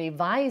 I'm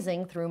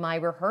revising through my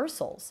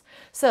rehearsals.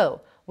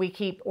 So we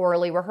keep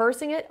orally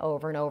rehearsing it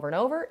over and over and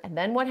over, and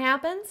then what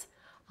happens?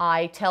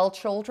 I tell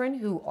children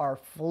who are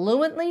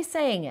fluently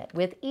saying it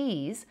with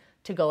ease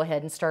to go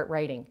ahead and start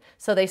writing.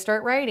 So they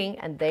start writing,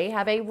 and they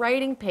have a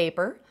writing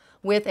paper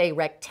with a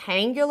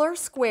rectangular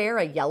square,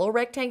 a yellow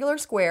rectangular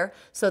square,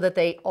 so that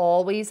they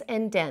always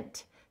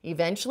indent.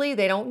 Eventually,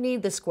 they don't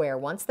need the square.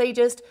 Once they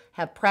just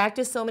have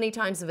practiced so many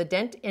times of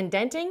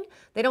indenting,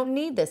 they don't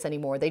need this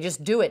anymore. They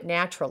just do it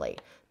naturally.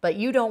 But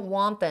you don't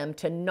want them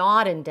to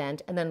not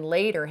indent and then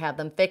later have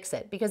them fix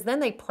it, because then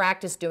they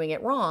practice doing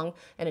it wrong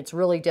and it's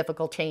really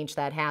difficult to change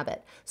that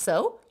habit.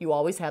 So you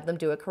always have them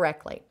do it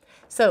correctly.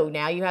 So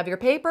now you have your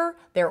paper,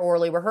 they're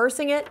orally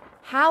rehearsing it.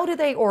 How do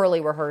they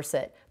orally rehearse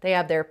it? They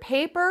have their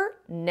paper,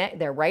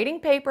 their writing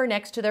paper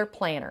next to their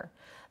planner.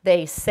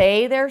 They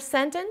say their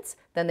sentence,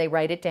 then they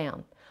write it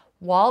down.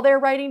 While they're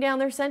writing down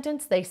their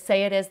sentence, they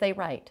say it as they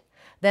write.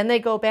 Then they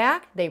go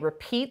back, they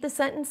repeat the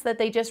sentence that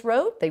they just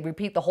wrote, they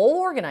repeat the whole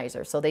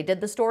organizer. So they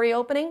did the story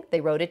opening, they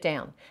wrote it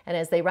down. And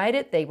as they write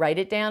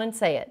it down and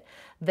say it.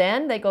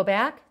 Then they go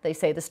back, they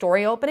say the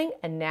story opening,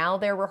 and now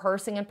they're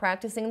rehearsing and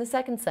practicing the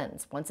second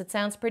sentence. Once it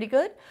sounds pretty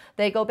good,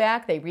 they go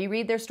back, they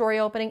reread their story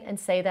opening and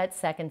say that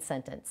second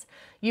sentence.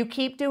 You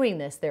keep doing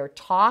this. They're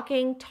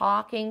talking,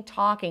 talking,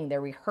 talking.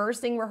 They're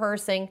rehearsing,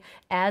 rehearsing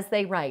as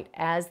they write,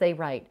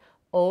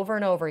 over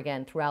and over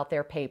again throughout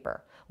their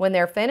paper. When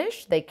they're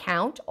finished, they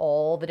count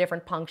all the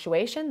different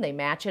punctuation, they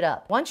match it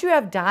up. Once you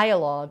have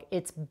dialogue,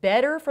 it's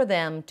better for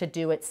them to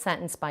do it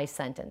sentence by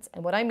sentence.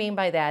 And what I mean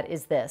by that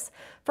is this.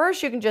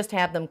 First, you can just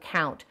have them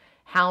count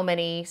how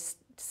many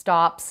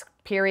stops,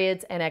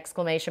 periods, and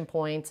exclamation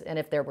points, and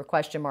if there were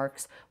question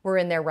marks, were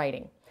in their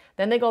writing.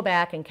 Then they go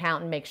back and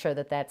count and make sure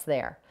that that's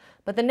there.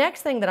 But the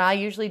next thing that I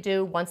usually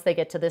do once they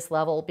get to this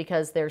level,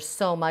 because there's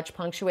so much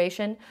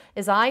punctuation,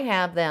 is I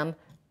have them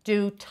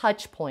do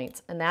touch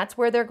points, and that's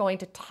where they're going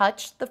to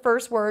touch the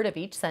first word of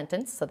each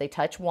sentence. So they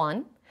touch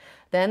one,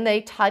 then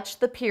they touch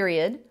the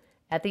period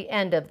at the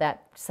end of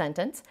that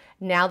sentence.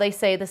 Now they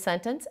say the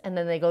sentence, and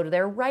then they go to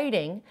their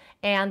writing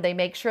and they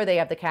make sure they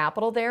have the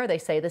capital there. They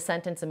say the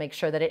sentence and make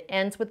sure that it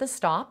ends with the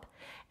stop.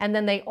 And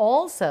then they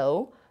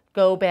also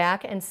go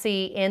back and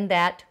see in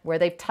that where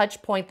they've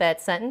touch point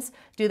that sentence,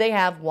 do they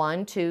have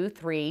 1, 2,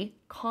 3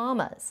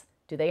 commas?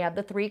 Do they have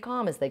the 3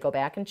 commas? They go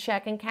back and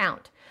check and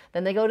count.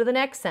 Then they go to the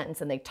next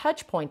sentence and they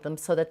touch point them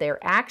so that they're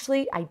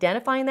actually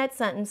identifying that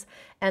sentence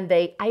and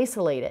they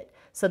isolate it.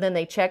 So then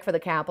they check for the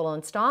capital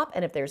and stop,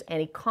 and if there's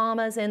any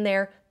commas in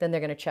there, then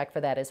they're going to check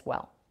for that as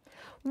well.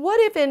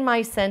 What if in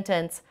my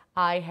sentence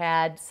I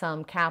had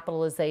some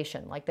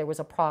capitalization, like there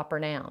was a proper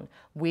noun?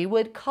 We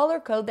would color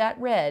code that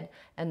red,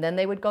 and then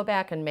they would go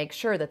back and make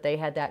sure that they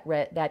had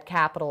that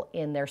capital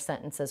in their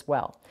sentence as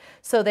well.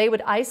 So they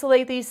would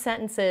isolate these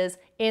sentences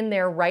in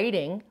their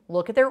writing,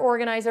 look at their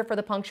organizer for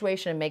the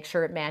punctuation, and make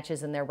sure it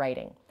matches in their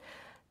writing.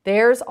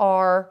 There's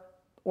our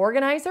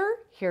organizer,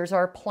 here's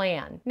our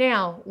plan.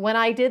 Now, when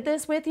I did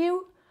this with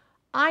you,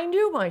 I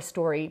knew my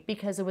story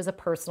because it was a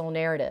personal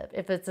narrative.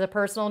 If it's a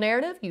personal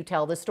narrative, you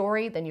tell the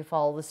story, then you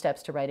follow the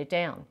steps to write it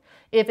down.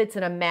 If it's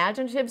an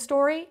imaginative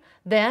story,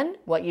 then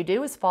what you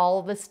do is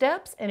follow the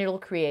steps and it'll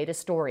create a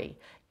story.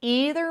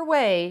 Either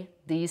way,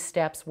 these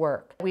steps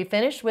work. We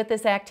finished with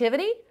this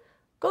activity.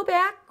 Go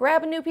back,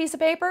 grab a new piece of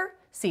paper,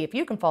 see if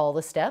you can follow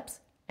the steps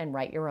and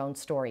write your own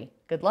story.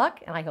 Good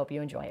luck, and I hope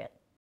you enjoy it.